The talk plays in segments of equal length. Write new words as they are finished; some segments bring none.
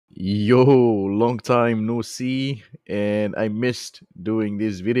Yo, long time no see, and I missed doing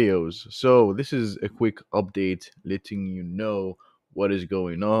these videos. So, this is a quick update letting you know what is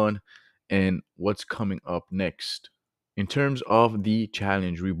going on and what's coming up next. In terms of the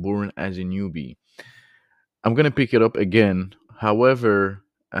challenge Reborn as a Newbie, I'm going to pick it up again. However,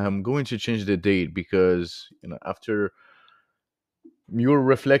 I'm going to change the date because, after your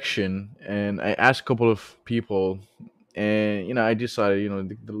reflection, and I asked a couple of people, and I decided,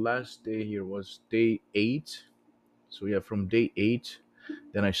 the last day here was day 8. So yeah, from day 8,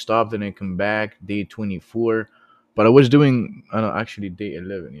 then I stopped and I come back day 24. But I was doing, actually day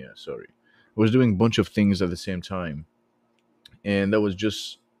 11. Yeah, sorry, I was doing a bunch of things at the same time, and that was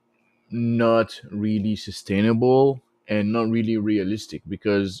just not really sustainable and not really realistic,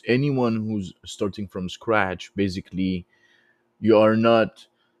 because anyone who's starting from scratch, basically you are not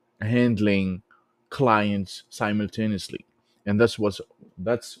handling clients simultaneously, and that's what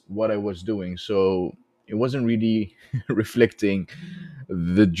I was doing. So it wasn't really reflecting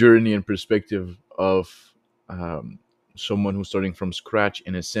the journey and perspective of um, someone who's starting from scratch,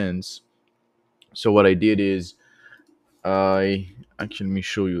 in a sense. So what I did is, I actually, let me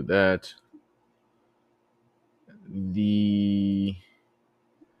show you that the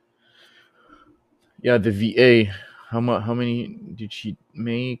yeah, the VA, how many did she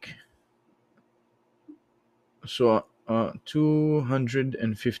make? So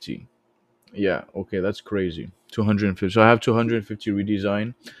 250. Yeah, okay, that's crazy. 250. So I have 250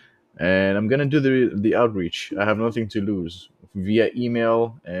 redesign, and I'm gonna do the outreach. I have nothing to lose via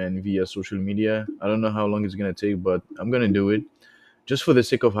email and via social media. I don't know how long it's gonna take, but I'm gonna do it just for the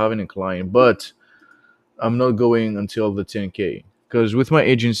sake of having a client. But I'm not going until the 10K, because with my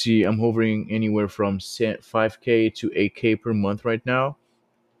agency, I'm hovering anywhere from 5K to 8K per month right now.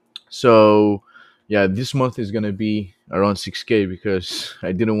 So yeah, this month is gonna be around 6K, because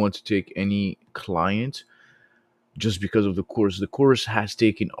I didn't want to take any client just because of the course. The course has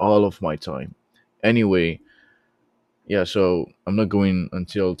taken all of my time. Anyway, yeah, so I'm not going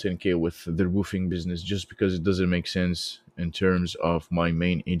until 10K with the roofing business, just because it doesn't make sense in terms of my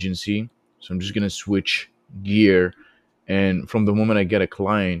main agency. So I'm just gonna switch gear, and from the moment I get a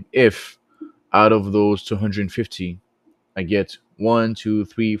client, if out of those 250, I get one, two,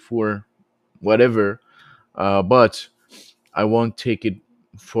 three, four, whatever, but I won't take it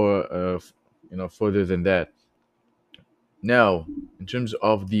for further than that. Now, in terms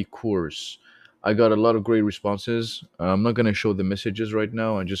of the course, I got a lot of great responses. I'm not gonna show the messages right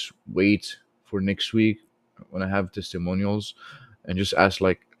now. I just wait for next week when I have testimonials, and just ask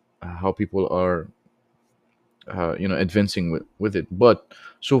like how people are, advancing with it. But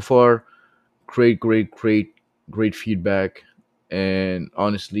so far, great feedback, and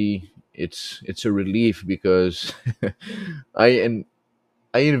honestly, it's a relief, because I and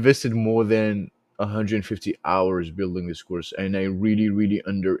I invested more than 150 hours building this course, and I really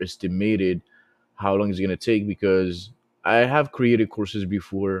underestimated how long it's going to take, because I have created courses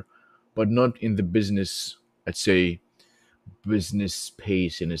before, but not in the business, I'd say, business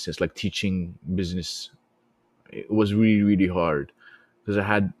space, in a sense, like teaching business. It was really hard, because I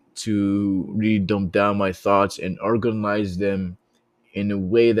had to really dump down my thoughts and organize them in a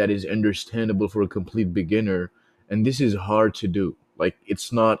way that is understandable for a complete beginner. And this is hard to do. Like,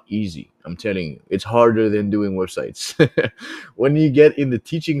 it's not easy. I'm telling you, it's harder than doing websites. When you get in the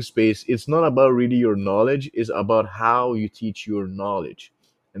teaching space, it's not about really your knowledge, it's about how you teach your knowledge.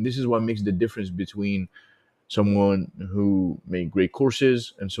 And this is what makes the difference between someone who made great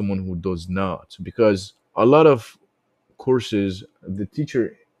courses and someone who does not. Because a lot of courses, the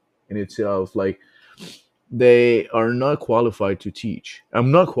teacher in itself, like, they are not qualified to teach. I'm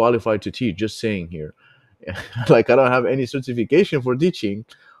not qualified to teach, just saying here. Like, I don't have any certification for teaching,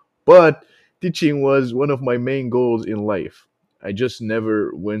 but teaching was one of my main goals in life. I just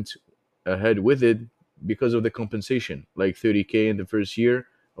never went ahead with it because of the compensation. Like 30K in the first year,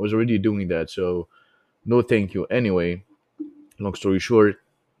 I was already doing that. So, no thank you. Anyway, long story short,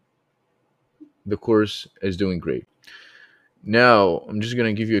 the course is doing great. Now, I'm just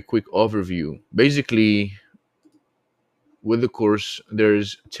going to give you a quick overview. Basically, with the course,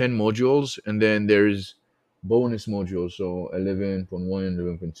 there's 10 modules, and then there's bonus modules, so 11.1,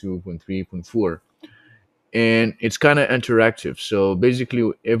 11.2, 11.3, 11.4. And it's kind of interactive. So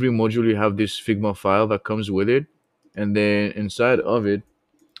basically, every module, you have this Figma file that comes with it, and then inside of it,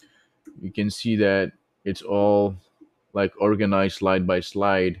 you can see that it's all like organized slide by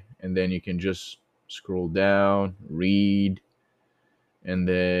slide, and then you can just scroll down, read, and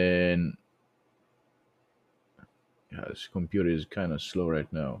then, yeah, this computer is kind of slow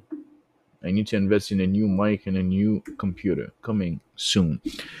right now. I need to invest in a new mic and a new computer coming soon.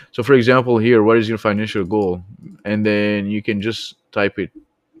 So, for example, here, what is your financial goal? And then you can just type it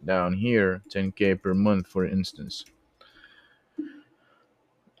down here, 10K per month, for instance.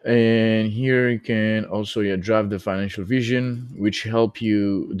 And here you can also, yeah, draft the financial vision, which help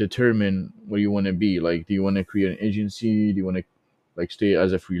you determine what you want to be. Like, do you want to create an agency? Do you want to like stay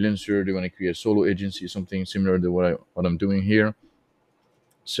as a freelancer? Do you want to create a solo agency? Something similar to what I'm doing here.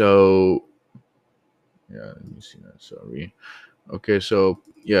 So yeah, let me see that. Sorry. Okay, so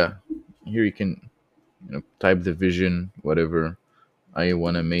yeah, here you can, type the vision, whatever I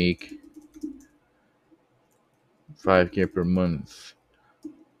want to make, 5K per month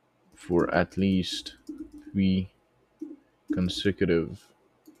for at least 3 consecutive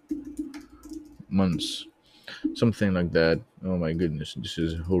months, something like that. Oh my goodness, this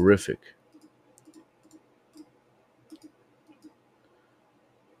is horrific.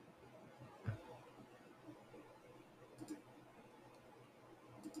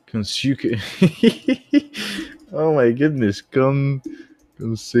 Consecutive. Oh my goodness,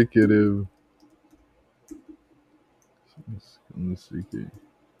 consecutive. Consecutive.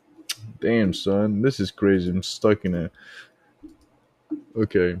 Damn, son, this is crazy. I'm stuck in a.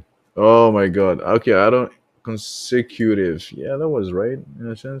 Okay. Oh my god. Okay, I don't. Consecutive. Yeah, that was right in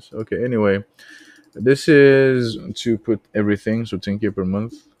a sense. Okay, anyway, this is to put everything, so 10K per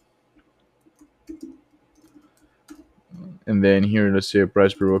month. And then here, let's say a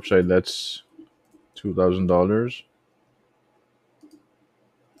price per website, that's $2,000.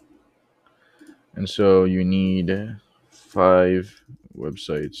 And so you need 5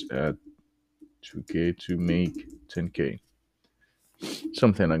 websites at 2K to make 10K,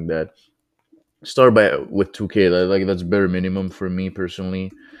 something like that. Start by with 2K, like that's bare minimum for me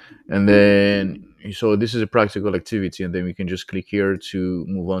personally. And then, so this is a practical activity, and then we can just click here to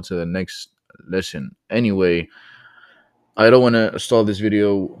move on to the next lesson. Anyway, I don't want to stall this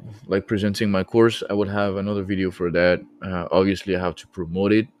video like presenting my course. I would have another video for that. Obviously, I have to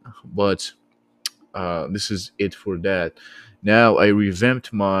promote it, but this is it for that. Now I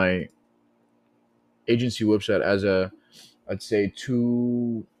revamped my agency website as a, I'd say,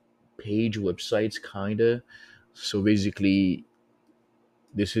 2 page websites, kinda. So basically,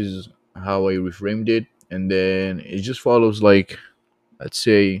 this is how I reframed it, and then it just follows like, let's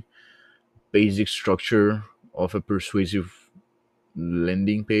say, basic structure of a persuasive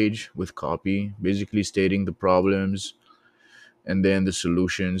landing page with copy, basically stating the problems and then the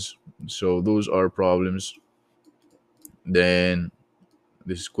solutions. So those are problems, then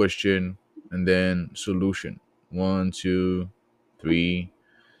this question, and then solution. One, two, three,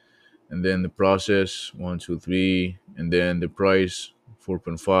 and then the process, one, two, three, and then the price,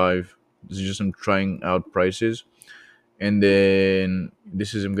 4.5. This is just I'm trying out prices. And then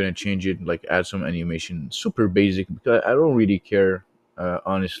this is I'm gonna change it, like add some animation, super basic, because I don't really care,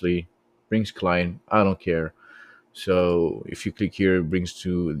 honestly. Brings client, I don't care. So if you click here, it brings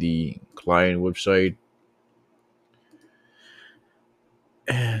to the client website,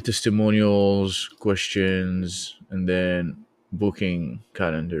 testimonials, questions, and then booking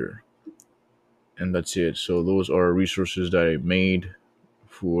calendar, and that's it. So those are resources that I made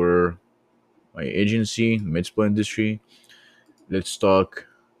for my agency, Midspa Industry. Let's Talk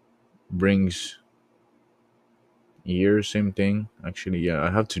brings year, same thing. Actually, yeah, I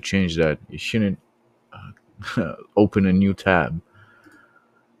have to change that. You shouldn't open a new tab.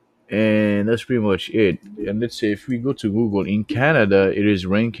 And that's pretty much it. And let's say if we go to Google, in Canada, it is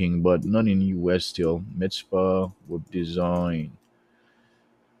ranking, but not in US still. Midspa, web design,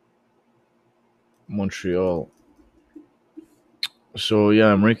 Montreal. So yeah,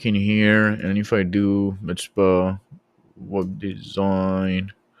 I'm ranking here. And if I do Midspa, web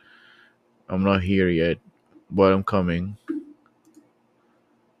design, I'm not here yet, but I'm coming.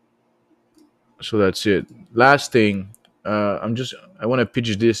 So that's it. Last thing, I want to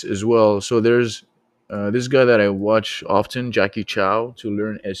pitch this as well. So there's this guy that I watch often, Jackie Chow, to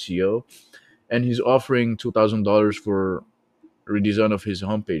learn SEO, and he's offering $2,000 for redesign of his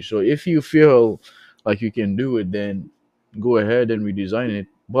homepage. So if you feel like you can do it, then go ahead and redesign it.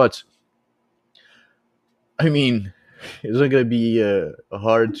 But I mean, it's not gonna be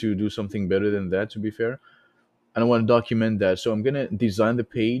hard to do something better than that. To be fair, and I want to document that. So I'm gonna design the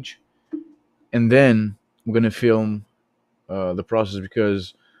page, and then I'm gonna film the process,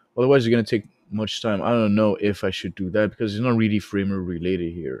 because otherwise it's going to take much time. I don't know if I should do that, because it's not really Framer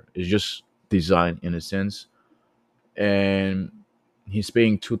related here. It's just design in a sense, and he's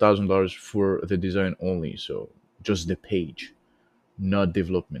paying $2,000 for the design only. So just the page, not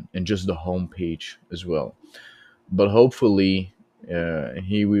development, and just the home page as well. But hopefully,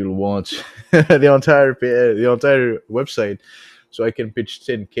 He will want the entire website, so I can pitch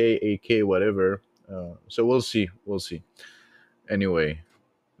 10K, 8K, whatever. So we'll see. We'll see. Anyway,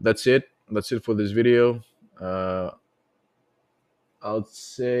 that's it. That's it for this video. Uh, I'll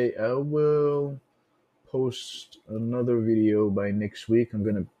say I will post another video by next week. I'm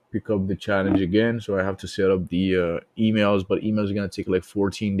gonna pick up the challenge again, so I have to set up the emails. But emails are gonna take like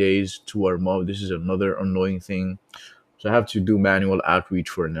 14 days to our month. This is another annoying thing, so I have to do manual outreach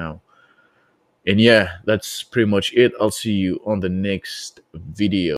for now. And yeah, that's pretty much it. I'll see you on the next video.